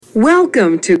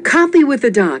Welcome to Coffee with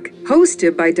the Doc,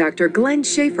 hosted by Dr. Glenn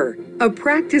Schaefer, a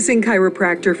practicing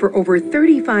chiropractor for over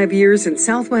 35 years in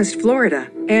Southwest Florida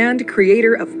and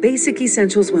creator of Basic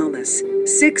Essentials Wellness.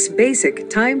 6 basic,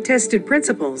 time-tested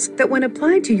principles that, when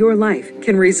applied to your life,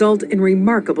 can result in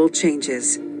remarkable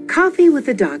changes. Coffee with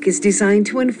the Doc is designed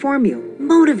to inform you,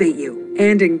 motivate you,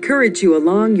 and encourage you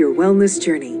along your wellness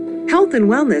journey. Health and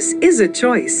wellness is a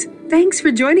choice. Thanks for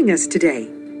joining us today.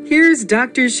 Here's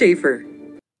Dr. Schaefer.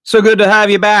 So good to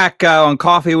have you back on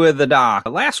Coffee with the Doc.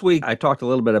 Last week, I talked a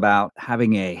little bit about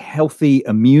having a healthy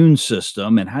immune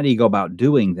system and how do you go about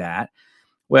doing that.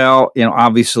 Well,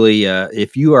 obviously,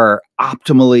 if you are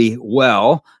optimally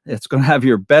well, it's going to have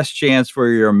your best chance for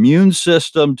your immune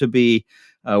system to be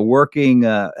working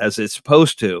as it's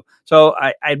supposed to. So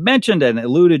I mentioned and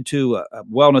alluded to a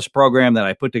wellness program that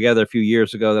I put together a few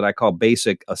years ago that I call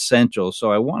Basic Essentials.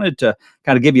 So I wanted to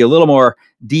kind of give you a little more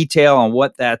detail on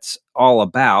what that's all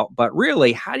about. But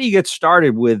really, how do you get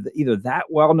started with either that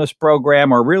wellness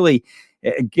program or really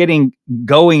getting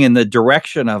going in the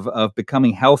direction of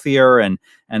becoming healthier and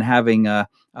having a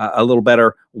little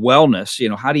better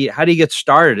wellness? How do you get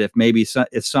started if maybe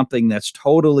it's something that's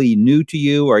totally new to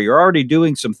you, or you're already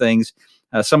doing some things?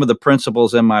 Some of the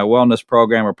principles in my wellness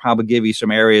program will probably give you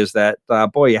some areas that,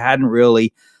 you hadn't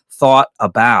really thought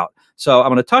about. So I'm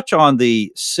going to touch on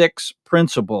the 6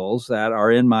 principles that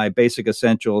are in my Basic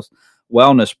Essentials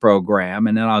wellness program,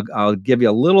 and then I'll give you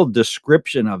a little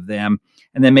description of them,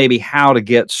 and then maybe how to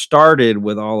get started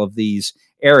with all of these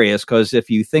areas. Because if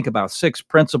you think about 6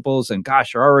 principles and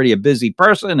gosh, you're already a busy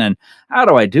person and how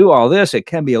do I do all this? It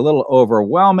can be a little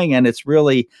overwhelming, and it's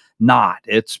really not.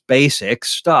 It's basic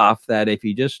stuff that if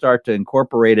you just start to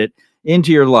incorporate it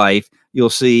into your life,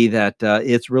 you'll see that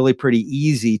it's really pretty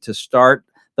easy to start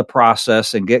the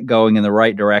process and get going in the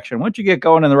right direction. Once you get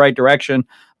going in the right direction,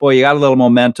 you got a little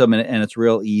momentum, and it's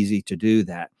real easy to do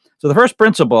that. So the first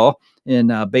principle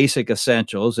in Basic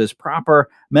Essentials is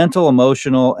proper mental,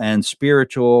 emotional, and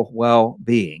spiritual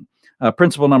well-being.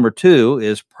 Principle number 2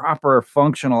 is proper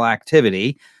functional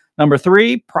activity. Number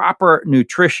 3, proper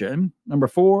nutrition. Number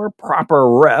 4,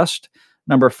 proper rest.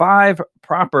 Number 5,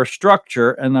 proper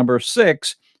structure. And number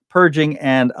 6, purging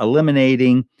and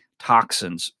eliminating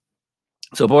toxins.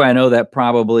 So, I know that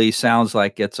probably sounds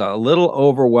like it's a little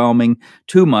overwhelming,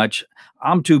 too much.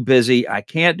 I'm too busy. I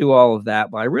can't do all of that,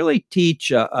 but I really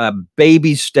teach a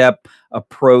baby step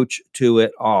approach to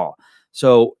it all.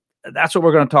 So that's what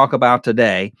we're going to talk about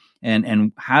today.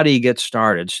 And how do you get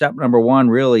started? Step number 1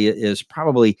 really is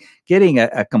probably getting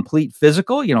a complete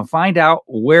physical, find out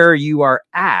where you are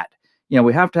at.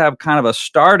 We have to have kind of a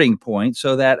starting point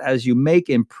so that as you make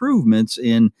improvements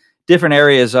in different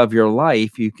areas of your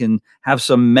life, you can have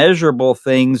some measurable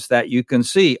things that you can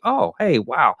see. Oh, hey,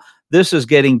 wow, this is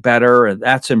getting better and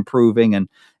that's improving.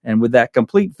 And with that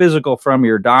complete physical from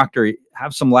your doctor,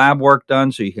 have some lab work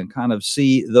done so you can kind of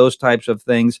see those types of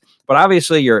things. But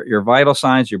obviously your vital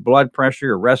signs, your blood pressure,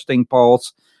 your resting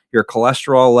pulse, your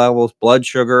cholesterol levels, blood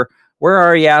sugar, where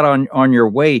are you at on your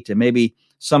weight? And maybe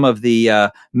some of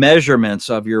the measurements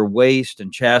of your waist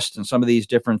and chest and some of these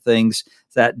different things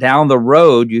that down the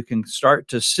road you can start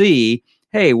to see,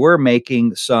 hey, we're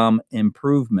making some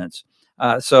improvements.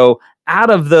 So out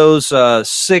of those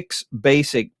 6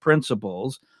 basic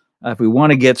principles, if we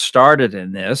want to get started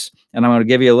in this, and I'm going to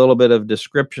give you a little bit of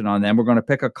description on them, we're going to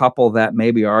pick a couple that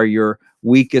maybe are your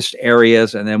weakest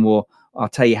areas, and then I'll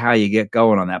tell you how you get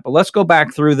going on that. But let's go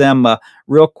back through them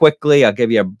real quickly. I'll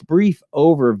give you a brief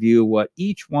overview what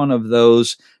each one of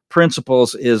those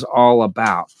principles is all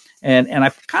about. And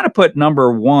I've kind of put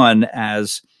number 1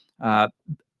 as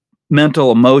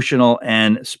mental, emotional,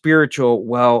 and spiritual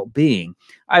well-being.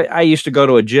 I used to go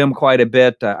to a gym quite a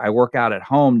bit. I work out at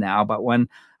home now, but when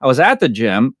I was at the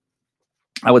gym,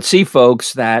 I would see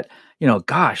folks that,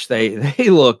 gosh, they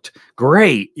looked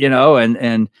great,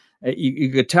 and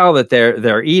you could tell that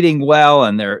they're eating well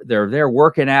and they're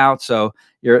working out. So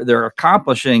they're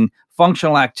accomplishing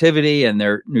functional activity, and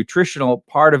their nutritional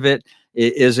part of it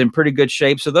is in pretty good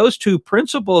shape. So those 2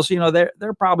 principles,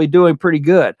 they're probably doing pretty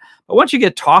good. But once you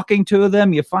get talking to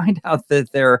them, you find out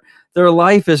that their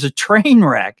life is a train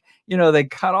wreck. They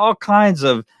got all kinds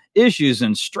of issues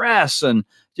and stress and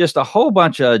just a whole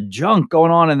bunch of junk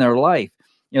going on in their life.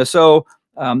 So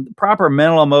proper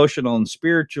mental, emotional, and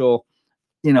spiritual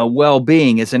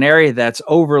well-being is an area that's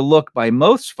overlooked by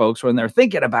most folks when they're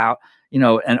thinking about,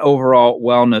 an overall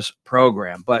wellness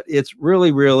program. But it's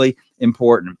really, really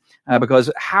important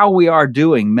because how we are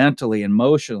doing mentally,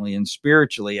 emotionally, and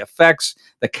spiritually affects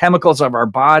the chemicals of our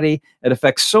body. It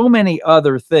affects so many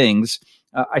other things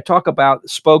I talk about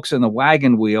spokes in the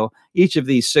wagon wheel. Each of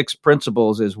these 6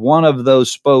 principles is one of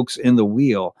those spokes in the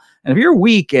wheel. And if you're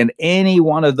weak in any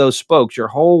one of those spokes, your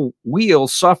whole wheel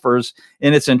suffers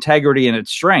in its integrity and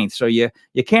its strength. So you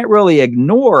can't really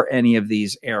ignore any of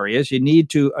these areas. You need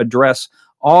to address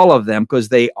all of them because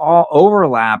they all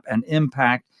overlap and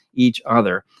impact each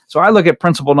other. So I look at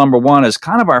principle number 1 as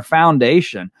kind of our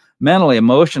foundation, mentally,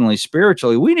 emotionally,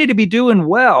 spiritually. We need to be doing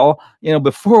well,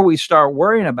 before we start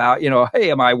worrying about,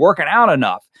 hey, am I working out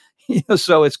enough?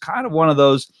 So it's kind of one of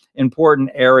those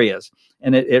important areas,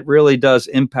 and it really does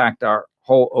impact our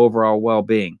whole overall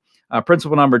well-being.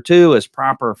 Principle number 2 is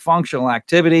proper functional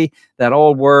activity, that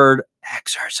old word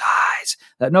exercise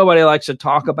that nobody likes to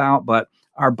talk about, but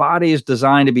our body is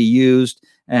designed to be used,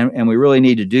 and we really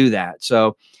need to do that.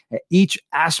 So each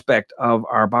aspect of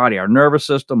our body, our nervous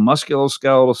system,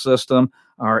 musculoskeletal system,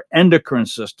 our endocrine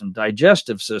system,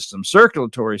 digestive system,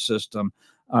 circulatory system,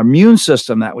 our immune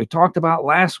system that we talked about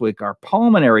last week, our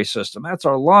pulmonary system, that's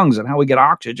our lungs and how we get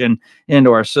oxygen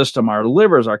into our system, our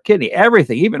livers, our kidney,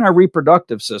 everything, even our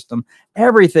reproductive system,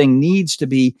 everything needs to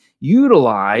be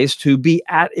utilized to be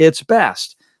at its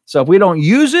best. So if we don't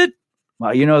use it,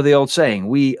 well, the old saying,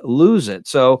 we lose it.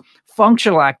 So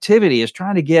functional activity is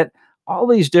trying to get all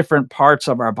these different parts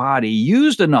of our body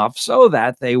used enough so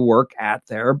that they work at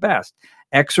their best.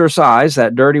 Exercise,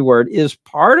 that dirty word, is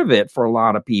part of it for a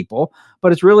lot of people,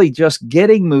 but it's really just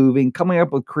getting moving, coming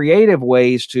up with creative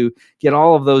ways to get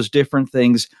all of those different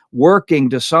things working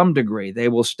to some degree. They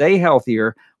will stay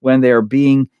healthier when they're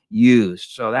being used.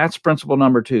 So that's principle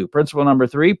number 2. Principle number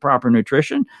 3, proper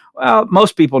nutrition. Well,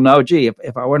 most people know,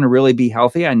 if I want to really be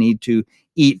healthy, I need to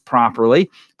eat properly.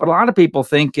 But a lot of people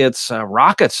think it's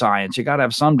rocket science. You got to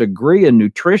have some degree in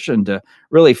nutrition to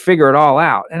really figure it all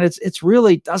out. And it's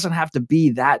really doesn't have to be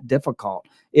that difficult.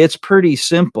 It's pretty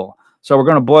simple. So we're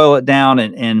going to boil it down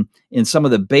in some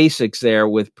of the basics there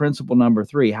with principle number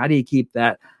 3. How do you keep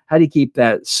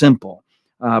that simple?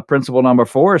 Principle number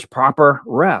 4 is proper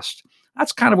rest.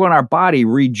 That's kind of when our body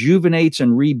rejuvenates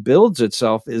and rebuilds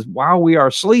itself, is while we are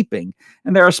sleeping.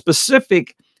 And there are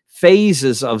specific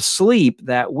phases of sleep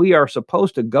that we are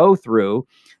supposed to go through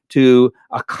to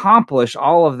accomplish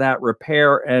all of that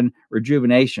repair and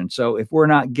rejuvenation. So if we're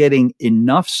not getting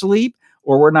enough sleep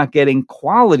or we're not getting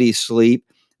quality sleep,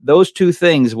 those 2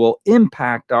 things will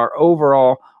impact our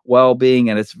overall well-being,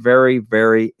 and it's very,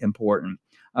 very important.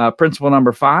 Principle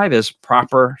number 5 is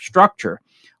proper structure.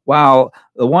 While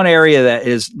the one area that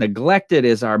is neglected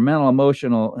is our mental,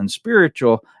 emotional, and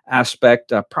spiritual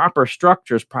aspect, proper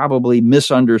structure is probably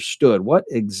misunderstood. What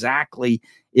exactly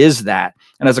is that?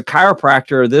 And as a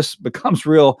chiropractor, this becomes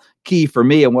real key for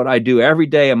me, and what I do every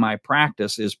day in my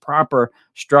practice is proper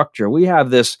structure. We have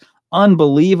this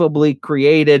unbelievably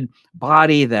created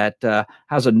body that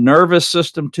has a nervous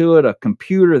system to it, a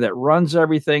computer that runs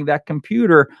everything. That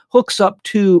computer hooks up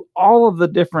to all of the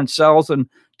different cells and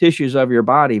tissues of your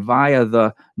body via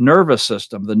the nervous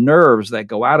system, the nerves that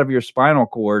go out of your spinal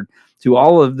cord to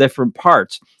all of the different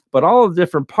parts. But all of the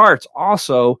different parts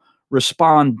also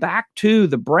respond back to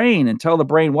the brain and tell the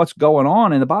brain what's going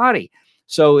on in the body.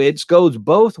 So it goes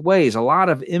both ways, a lot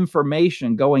of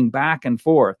information going back and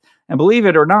forth. And believe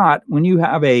it or not, when you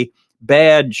have a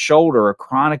bad shoulder, a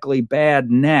chronically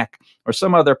bad neck, or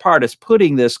some other part, it's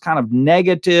putting this kind of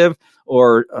negative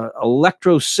or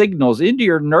electro signals into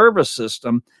your nervous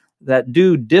system that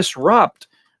do disrupt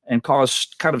and cause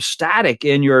kind of static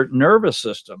in your nervous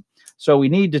system. So we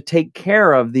need to take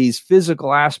care of these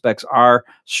physical aspects, our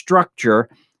structure,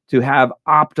 to have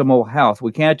optimal health.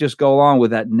 We can't just go along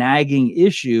with that nagging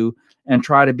issue and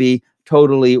try to be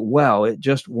totally well. It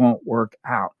just won't work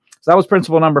out. So that was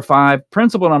principle number 5.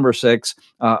 Principle number 6,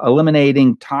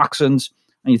 eliminating toxins.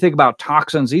 And you think about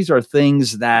toxins, these are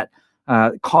things that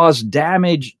cause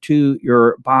damage to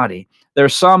your body.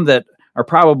 There's some that are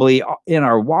probably in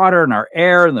our water and our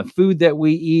air and the food that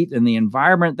we eat and the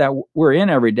environment that we're in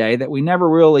every day that we never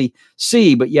really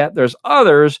see, but yet there's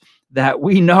others that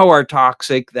we know are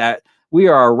toxic that we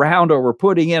are around or we're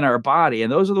putting in our body.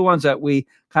 And those are the ones that we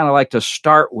kind of like to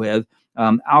start with,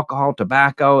 alcohol,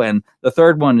 tobacco, and the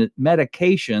third one,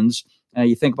 medications. And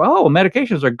you think, well,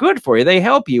 medications are good for you. They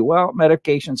help you. Well,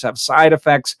 medications have side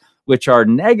effects, which are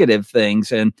negative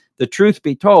things. And the truth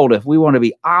be told, if we want to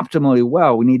be optimally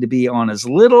well, we need to be on as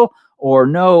little or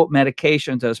no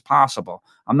medications as possible.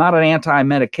 I'm not an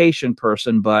anti-medication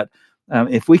person, but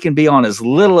if we can be on as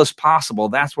little as possible,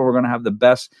 that's where we're going to have the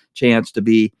best chance to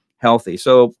be healthy.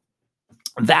 So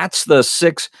that's the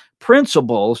 6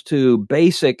 principles to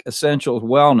basic essentials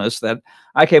wellness that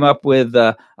I came up with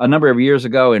a number of years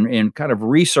ago in kind of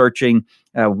researching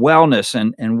wellness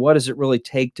and what does it really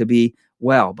take to be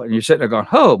well. But you're sitting there going,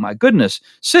 oh my goodness,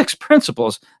 6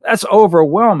 principles. That's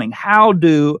overwhelming. How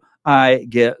do I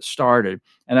get started?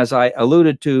 And as I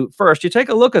alluded to first, you take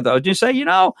a look at those and you say,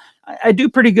 I do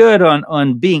pretty good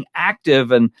on being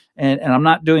active and I'm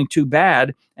not doing too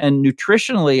bad. And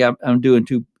nutritionally, I'm doing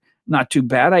not too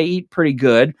bad. I eat pretty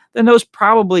good. Then those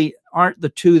probably aren't the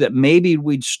 2 that maybe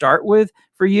we'd start with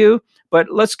for you. But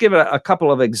let's give a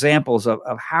couple of examples of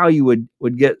how you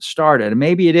would get started. And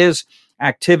maybe it is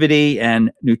activity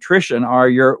and nutrition are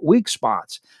your weak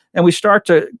spots. And we start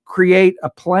to create a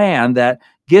plan that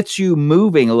gets you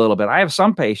moving a little bit. I have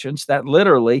some patients that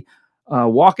literally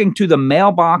walking to the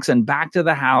mailbox and back to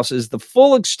the house is the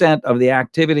full extent of the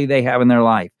activity they have in their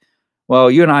life. Well,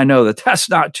 you and I know that that's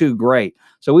not too great.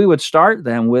 So we would start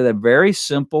them with a very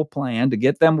simple plan to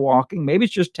get them walking. Maybe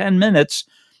it's just 10 minutes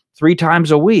 3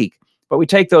 times a week. But we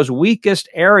take those weakest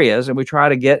areas and we try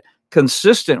to get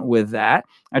consistent with that.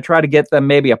 I try to get them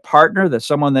maybe a partner, that's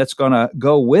someone that's going to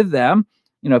go with them.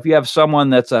 If you have someone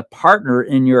that's a partner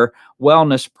in your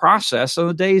wellness process, on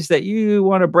the days that you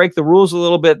want to break the rules a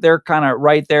little bit, they're kind of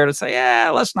right there to say,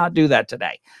 let's not do that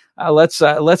today.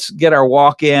 Let's get our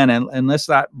walk in and let's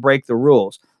not break the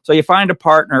rules. So you find a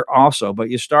partner also, but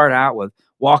you start out with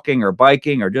walking or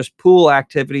biking or just pool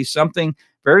activities, something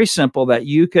very simple that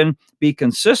you can be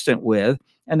consistent with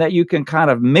and that you can kind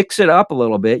of mix it up a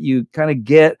little bit. You kind of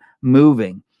get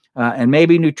moving. And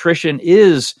maybe nutrition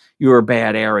is your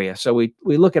bad area. So we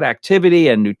look at activity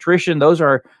and nutrition. Those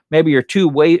are maybe your 2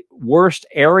 worst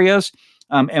areas.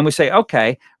 And we say,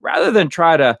 okay, rather than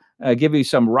try to give you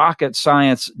some rocket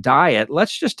science diet,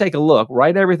 let's just take a look,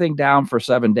 write everything down for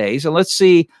 7 days, and let's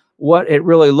see what it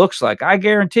really looks like. I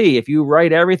guarantee if you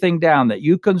write everything down that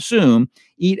you consume,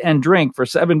 eat, and drink for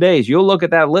 7 days, you'll look at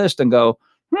that list and go,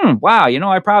 wow,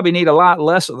 I probably need a lot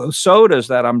less of those sodas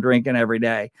that I'm drinking every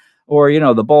day, or,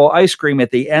 the bowl of ice cream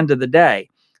at the end of the day.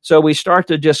 So we start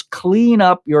to just clean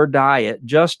up your diet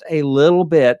just a little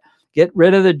bit, get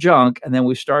rid of the junk, and then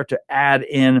we start to add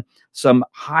in some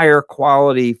higher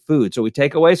quality food. So we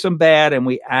take away some bad and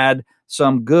we add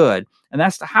some good. And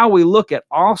that's how we look at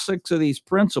all 6 of these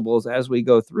principles as we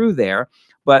go through there.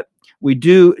 But we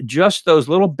do just those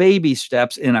little baby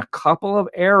steps in a couple of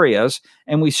areas,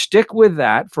 and we stick with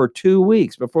that for 2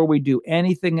 weeks before we do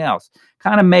anything else.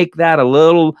 Kind of make that a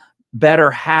little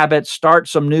better habit, start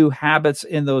some new habits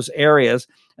in those areas,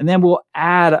 and then we'll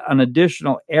add an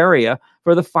additional area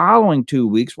for the following 2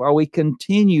 weeks while we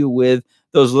continue with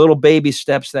those little baby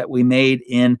steps that we made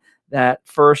in that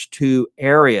first 2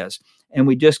 areas. And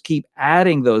we just keep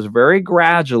adding those very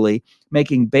gradually,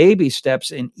 making baby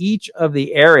steps in each of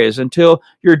the areas until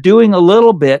you're doing a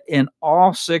little bit in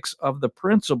all 6 of the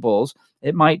principles.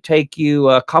 It might take you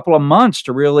a couple of months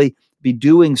to really be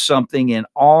doing something in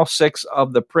all 6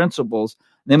 of the principles.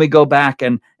 Then we go back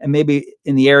and maybe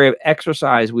in the area of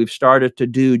exercise, we've started to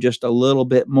do just a little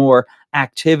bit more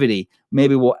activity.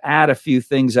 Maybe we'll add a few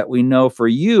things that we know for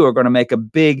you are going to make a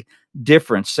big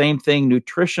difference. Same thing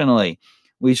nutritionally.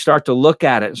 We start to look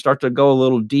at it and start to go a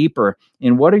little deeper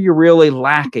in what are you really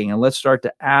lacking, and let's start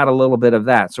to add a little bit of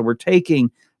that. So we're taking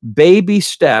baby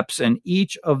steps in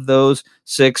each of those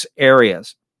 6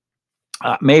 areas.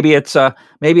 Maybe it's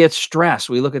stress.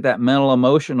 We look at that mental,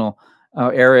 emotional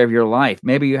area of your life.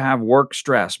 Maybe you have work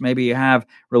stress. Maybe you have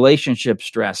relationship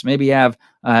stress. Maybe you have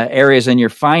areas in your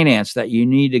finance that you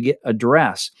need to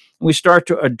address. We start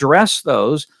to address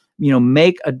those,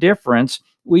 make a difference.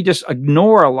 We just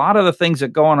ignore a lot of the things that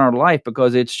go on in our life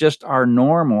because it's just our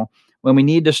normal, when we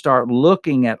need to start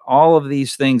looking at all of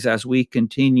these things as we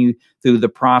continue through the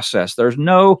process. There's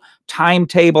no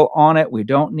timetable on it. We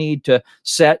don't need to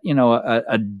set,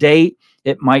 a date.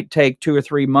 It might take 2 or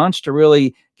 3 months to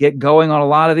really get going on a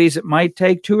lot of these. It might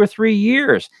take 2 or 3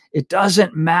 years. It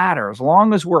doesn't matter. As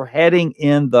long as we're heading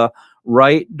in the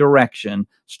right direction,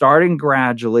 starting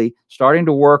gradually, starting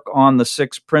to work on the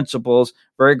 6 principles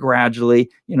very gradually.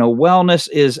 Wellness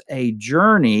is a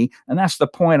journey, and that's the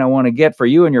point I want to get for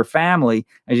you and your family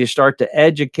as you start to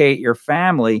educate your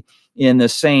family in the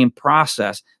same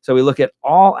process. So we look at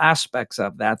all aspects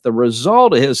of that. The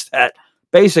result is that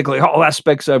basically all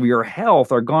aspects of your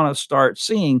health are going to start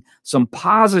seeing some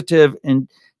positive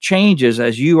changes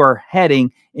as you are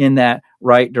heading in that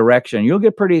right direction. You'll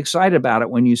get pretty excited about it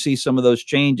when you see some of those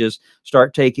changes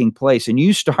start taking place and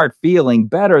you start feeling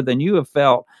better than you have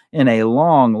felt in a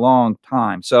long, long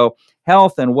time. So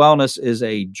health and wellness is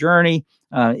a journey.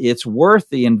 It's worth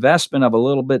the investment of a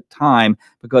little bit of time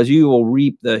because you will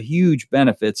reap the huge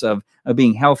benefits of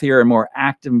being healthier and more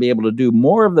active and be able to do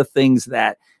more of the things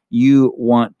that you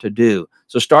want to do.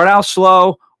 So start out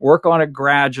slow, work on it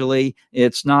gradually.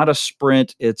 It's not a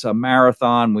sprint, it's a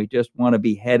marathon. We just want to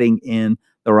be heading in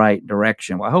the right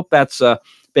direction. Well, I hope that's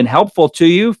been helpful to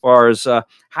you as far as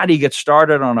how do you get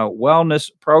started on a wellness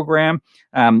program.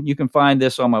 You can find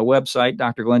this on my website,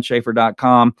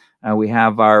 drglennschafer.com. We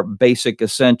have our basic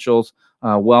essentials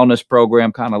wellness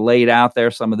program kind of laid out there,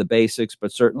 some of the basics,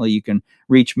 but certainly you can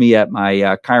reach me at my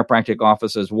chiropractic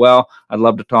office as well. I'd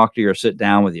love to talk to you or sit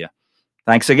down with you.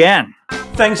 Thanks again.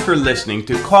 Thanks for listening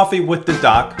to Coffee with the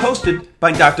Doc, hosted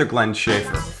by Dr. Glenn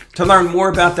Schafer. To learn more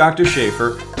about Dr.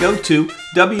 Schafer, go to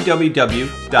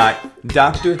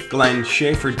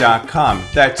www.drglennschafer.com.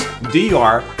 That's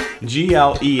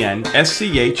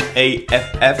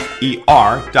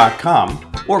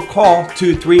drglennschafer.com, or call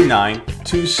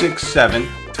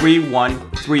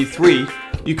 239-267-3133.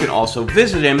 You can also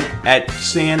visit him at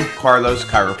San Carlos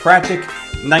Chiropractic,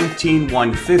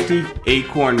 19150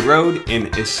 Acorn Road in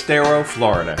Estero,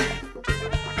 Florida.